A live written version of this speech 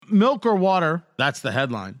milk or water, that's the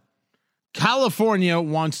headline. California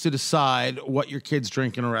wants to decide what your kids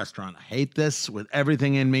drink in a restaurant. I hate this with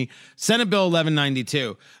everything in me. Senate Bill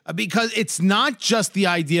 1192, because it's not just the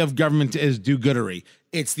idea of government as do-goodery.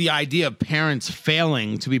 It's the idea of parents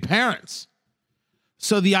failing to be parents.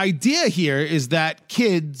 So the idea here is that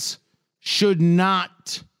kids should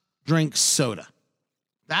not drink soda.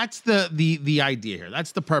 That's the idea here.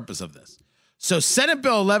 That's the purpose of this. So Senate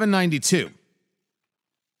Bill 1192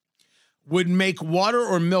 would make water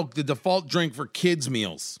or milk the default drink for kids'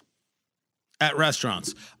 meals at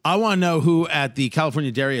restaurants. I want to know who at the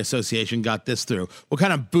California Dairy Association got this through. What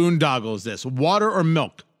kind of boondoggle is this? Water or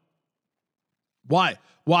milk? Why?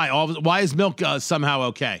 Why is milk somehow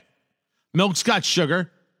okay? Milk's got sugar.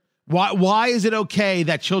 Why is it okay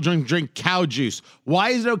that children drink cow juice?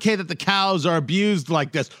 Why is it okay that the cows are abused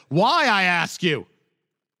like this? Why, I ask you?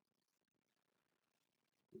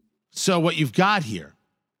 So what you've got here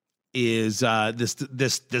is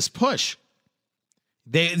this push.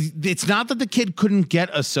 It's not that the kid couldn't get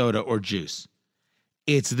a soda or juice.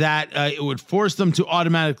 It's that it would force them to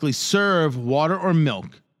automatically serve water or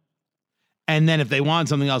milk. And then if they want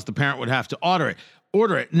something else, the parent would have to order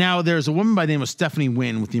it. Now, there's a woman by the name of Stephanie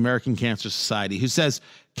Wynn with the American Cancer Society who says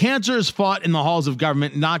cancer is fought in the halls of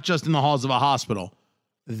government, not just in the halls of a hospital.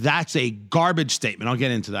 That's a garbage statement. I'll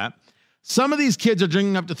get into that. Some of these kids are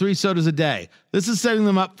drinking up to 3 sodas a day. This is setting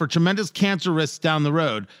them up for tremendous cancer risks down the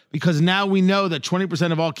road because now we know that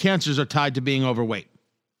 20% of all cancers are tied to being overweight.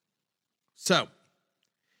 So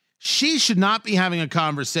she should not be having a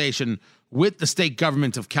conversation with the state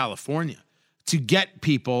government of California to get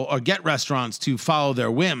people or get restaurants to follow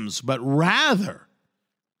their whims, but rather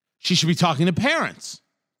she should be talking to parents.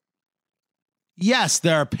 Yes,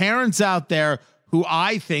 there are parents out there who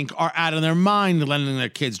I think are out of their mind letting their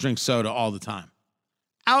kids drink soda all the time.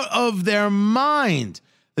 Out of their mind.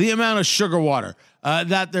 The amount of sugar water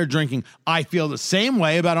that they're drinking. I feel the same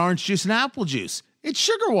way about orange juice and apple juice. It's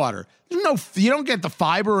sugar water. You don't get the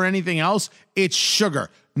fiber or anything else. It's sugar.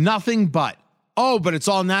 Nothing but. Oh, but it's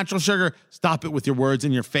all natural sugar. Stop it with your words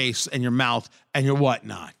in your face and your mouth and your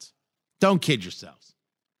whatnot. Don't kid yourselves.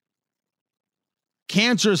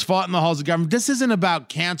 Cancer is fought in the halls of government. This isn't about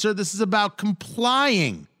cancer. This is about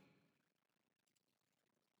complying.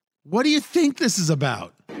 What do you think this is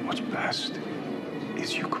about? What's best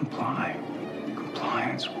is you comply.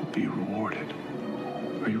 Compliance will be rewarded.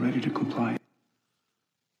 Are you ready to comply?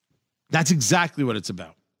 That's exactly what it's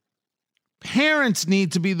about. Parents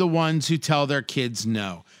need to be the ones who tell their kids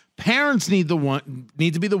no. Parents need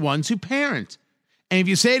to be the ones who parent. And if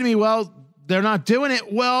you say to me, well, they're not doing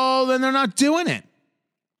it, well, then they're not doing it.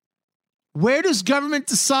 Where does government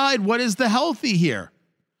decide what is the healthy here?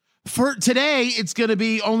 For today, it's going to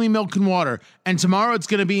be only milk and water. And tomorrow, it's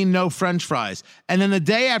going to be no French fries. And then the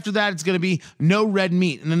day after that, it's going to be no red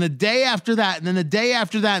meat. And then the day after that, and then the day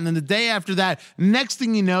after that, and then the day after that. Next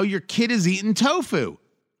thing you know, your kid is eating tofu.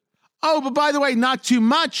 Oh, but by the way, not too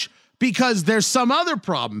much because there's some other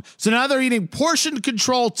problem. So now they're eating portion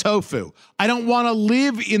control tofu. I don't want to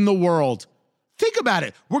live in the world. Think about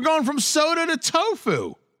it. We're going from soda to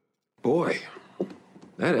tofu. Boy,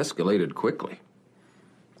 that escalated quickly.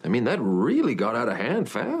 I mean, that really got out of hand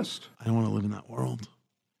fast. I don't want to live in that world.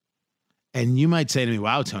 And you might say to me,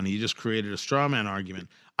 wow, Tony, you just created a straw man argument.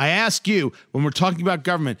 I ask you, when we're talking about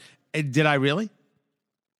government, did I really?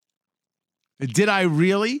 Did I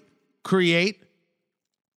really create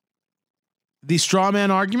the straw man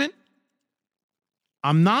argument?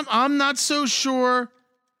 I'm not so sure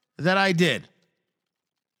that I did.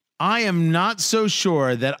 I am not so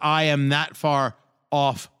sure that I am that far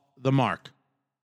off the mark.